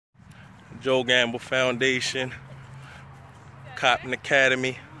Joe Gamble Foundation, Coppin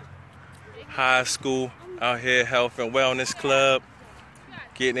Academy, high school, out here health and wellness club,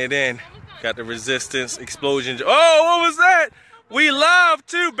 getting it in. Got the resistance explosion. Oh, what was that? We live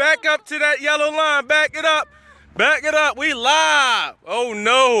too. Back up to that yellow line. Back it up. Back it up. We live. Oh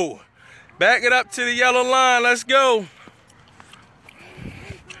no. Back it up to the yellow line. Let's go.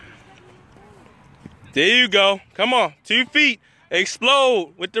 There you go. Come on. 2 feet.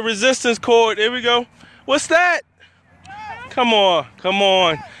 Explode with the resistance cord. There we go. What's that? Come on. Come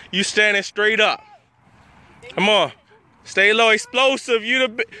on. You standing straight up. Come on. Stay low. Explosive. You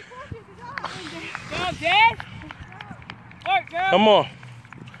the... Come on.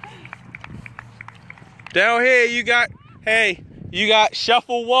 Down here you got, hey, you got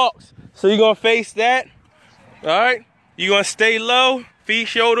shuffle walks. So you're gonna face that. Alright? You're gonna stay low, feet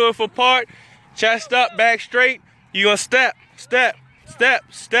shoulder width apart, chest up, back straight. You're gonna step, step, step,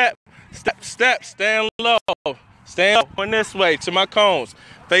 step, step, step, stand low. Stand up on this way to my cones.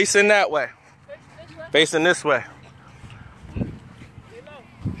 Facing that way. Facing this way.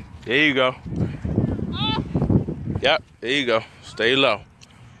 There you go. Yep, there you go. Stay low.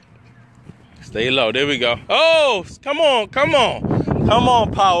 Stay low. There we go. Oh, come on, come on. Come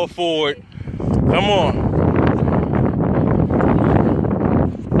on, power forward. Come on.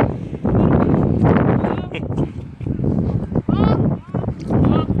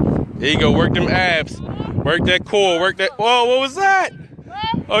 There you go. Work them abs. Work that core. Work that. Whoa, what was that?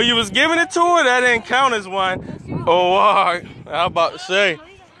 Oh, you was giving it to her? That didn't count as one. Oh, all right. I was about to say.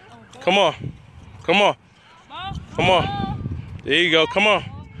 Come on. Come on. Come on. There you go. Come on.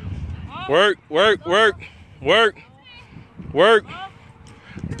 Work, work, work, work, work.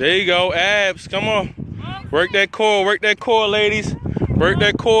 There you go. Abs. Come on. Work that core. Work that core, ladies. Work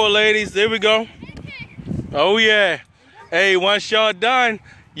that core, ladies. There we go. Oh, yeah. Hey, once y'all done,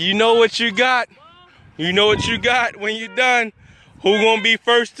 you know what you got. You know what you got when you're done. Who gonna be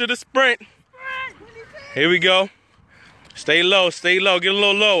first to the sprint? Here we go. Stay low. Stay low. Get a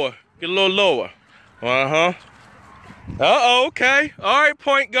little lower. Get a little lower. Uh-huh. Uh-oh, okay. All right,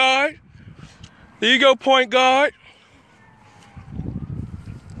 point guard. There you go, point guard.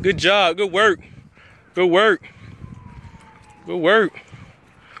 Good job. Good work. Good work. Good work.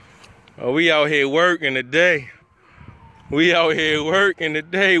 Oh, we out here working today. We out here working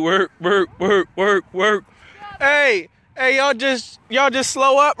today. Work, work, work, work, work. Hey, hey, y'all just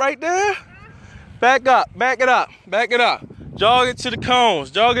slow up right there. Back up. Back it up. Back it up. Jog it to the cones.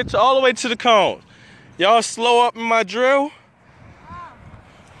 Jog it to all the way to the cones. Y'all slow up in my drill.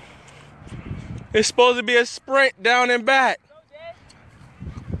 It's supposed to be a sprint down and back.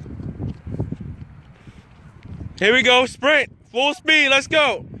 Here we go, sprint. Full speed, let's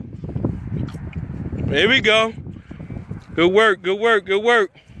go. Here we go. Good work, good work, good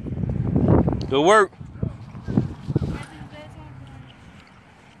work. Good work.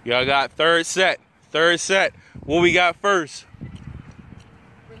 Y'all got third set. Third set. What we got first?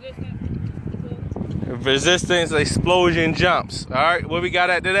 Resistance explosion jumps. All right, what we got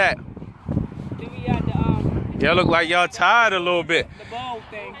after that? Y'all look like y'all tired a little bit. The ball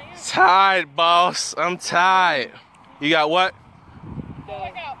thing. Tired, boss. I'm tired. You got what?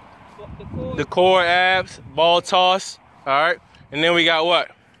 The core abs, ball toss. All right, and then we got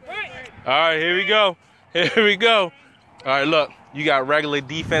what? All right, here we go. Here we go. All right, look. You got regular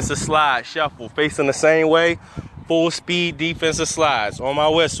defensive slide, shuffle, facing the same way. Full speed defensive slides on my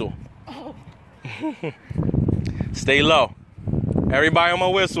whistle. Stay low. Everybody on my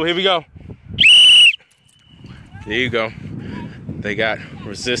whistle. Here we go. There you go. They got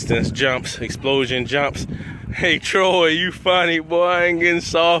resistance jumps, explosion jumps. Hey, Troy, you funny, boy. I ain't getting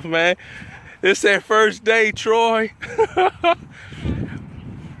soft, man. It's that first day, Troy.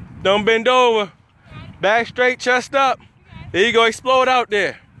 Don't bend over. Back straight, chest up. There you go. Explode out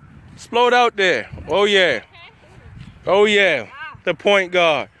there. Explode out there. Oh, yeah. Oh, yeah. The point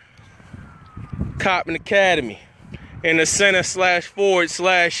guard. Coppin Academy. In the center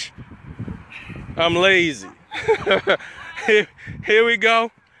 /forward/ I'm lazy. Here we go.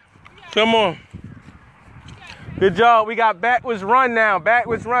 Come on. Good job. We got backwards run now.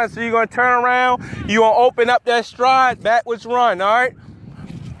 Backwards run. So you're going to turn around. You're going to open up that stride. Backwards run. All right?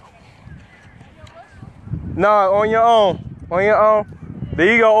 No, on your own. On your own.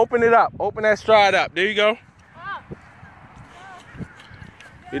 There you go. Open it up. Open that stride up. There you go.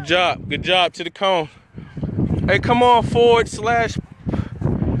 Good job. Good job to the cone. Hey, come on. Forward / center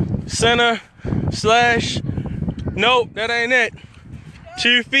 / nope, that ain't it.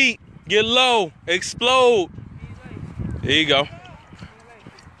 2 feet. Get low. Explode. There you go.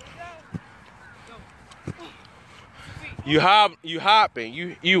 You hopping.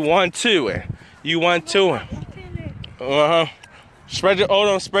 You 1-2 it. You 1-2 it.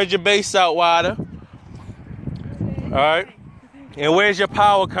 Spread your base out wider. All right. And where's your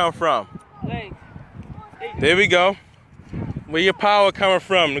power come from? There we go. Where your power coming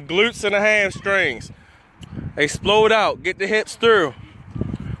from? The glutes and the hamstrings. Explode out. Get the hips through.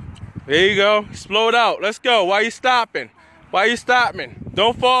 There you go. Explode out. Let's go. Why you stopping? Why you stopping?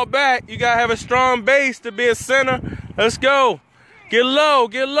 Don't fall back. You gotta have a strong base to be a center. Let's go. Get low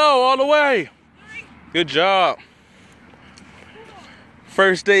all the way. Good job.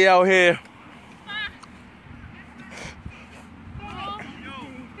 First day out here.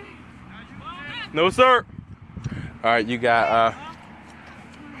 No, sir. All right, you got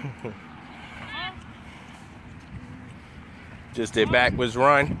just a backwards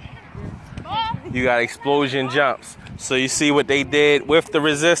run. You got explosion jumps. So you see what they did with the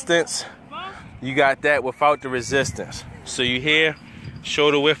resistance. You got that without the resistance. So you here,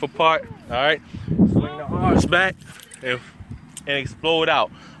 shoulder width apart. All right, swing the arms back and explode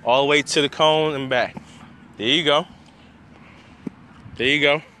out all the way to the cone and back. There you go. There you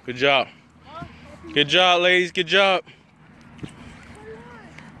go. Good job. Good job, ladies. Good job.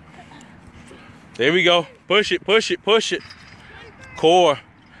 There we go. Push it, push it, push it. Core.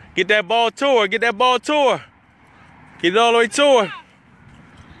 Get that ball to her. Get that ball to her. Get it all the way to her.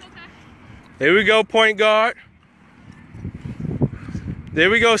 There we go, point guard. There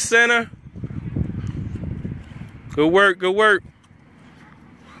we go, center. Good work, good work.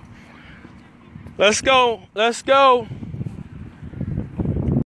 Let's go, let's go.